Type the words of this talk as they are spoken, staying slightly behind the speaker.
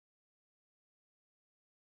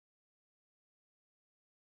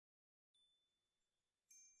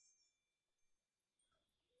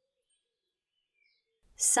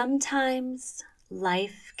Sometimes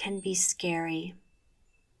life can be scary.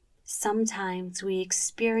 Sometimes we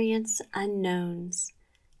experience unknowns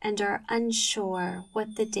and are unsure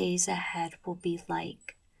what the days ahead will be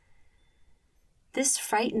like. This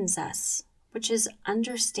frightens us, which is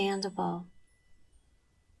understandable.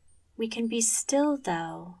 We can be still,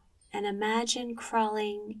 though, and imagine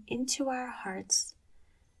crawling into our hearts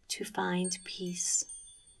to find peace.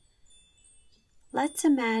 Let's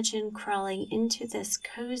imagine crawling into this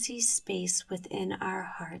cozy space within our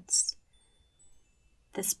hearts.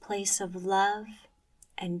 This place of love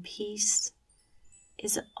and peace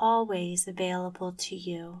is always available to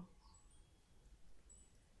you.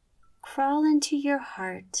 Crawl into your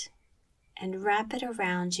heart and wrap it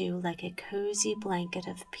around you like a cozy blanket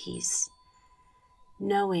of peace,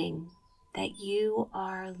 knowing that you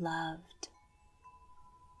are loved.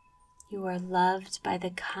 You are loved by the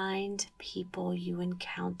kind people you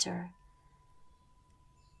encounter.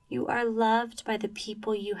 You are loved by the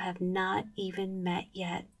people you have not even met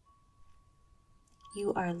yet.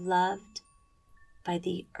 You are loved by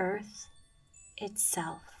the earth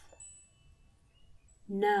itself.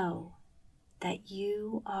 Know that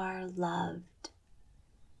you are loved.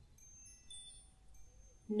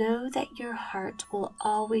 Know that your heart will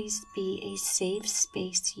always be a safe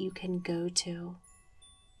space you can go to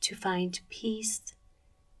find peace,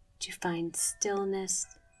 to find stillness,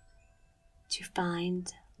 to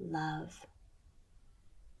find love.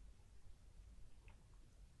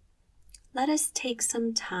 Let us take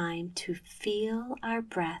some time to feel our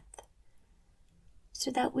breath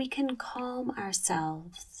so that we can calm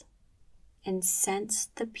ourselves and sense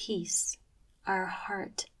the peace our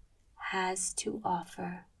heart has to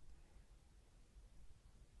offer.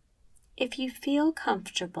 If you feel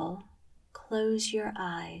comfortable, close your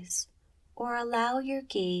eyes or allow your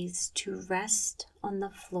gaze to rest on the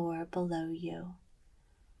floor below you.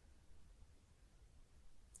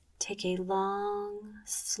 Take a long,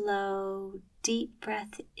 slow, deep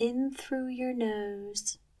breath in through your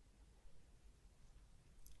nose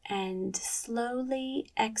and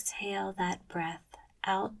slowly exhale that breath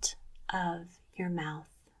out of your mouth.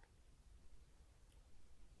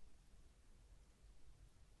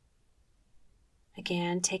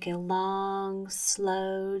 Again, take a long,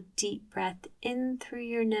 slow, deep breath in through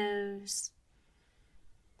your nose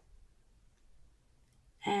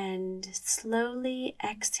and slowly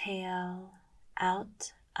exhale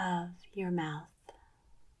out of your mouth.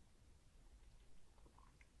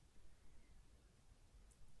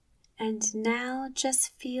 And now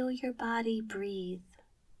just feel your body breathe.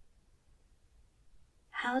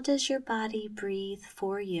 How does your body breathe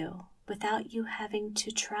for you without you having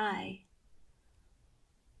to try?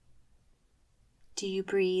 Do you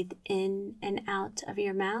breathe in and out of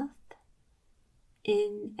your mouth,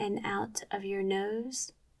 in and out of your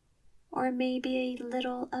nose, or maybe a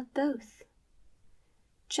little of both?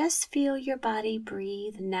 Just feel your body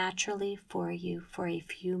breathe naturally for you for a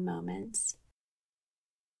few moments.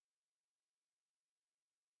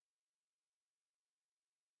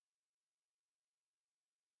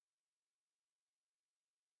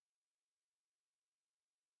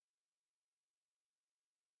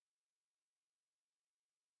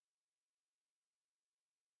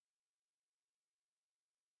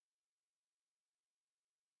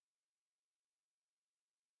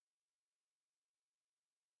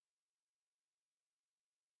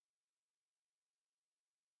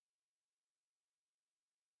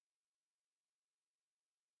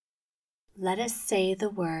 Let us say the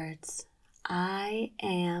words, I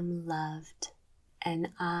am loved and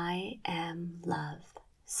I am love,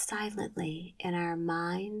 silently in our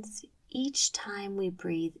minds each time we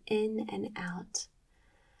breathe in and out.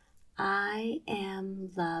 I am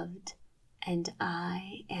loved and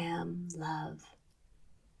I am love.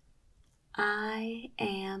 I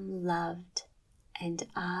am loved and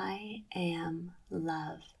I am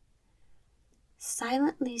love.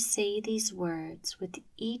 Silently say these words with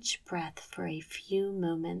each breath for a few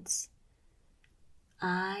moments.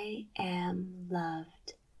 I am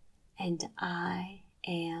loved and I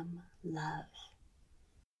am love.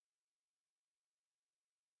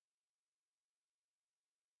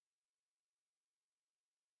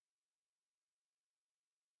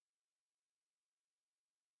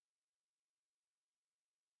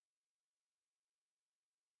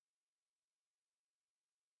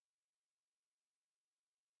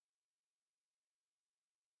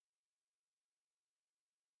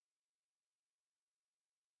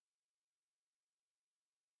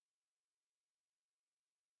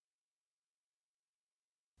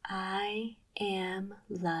 I am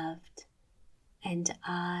loved and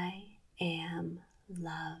I am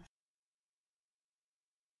love.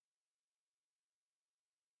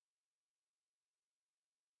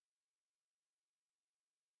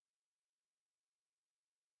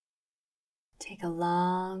 Take a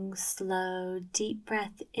long, slow, deep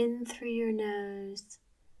breath in through your nose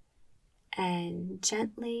and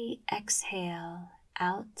gently exhale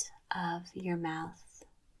out of your mouth.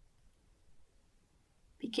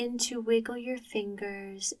 Begin to wiggle your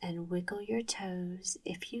fingers and wiggle your toes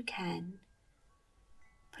if you can.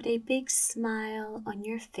 Put a big smile on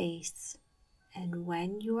your face, and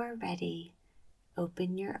when you are ready,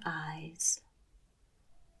 open your eyes.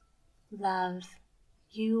 Love,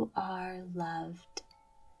 you are loved.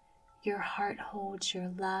 Your heart holds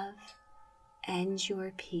your love and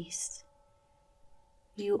your peace.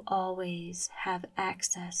 You always have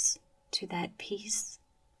access to that peace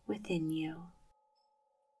within you.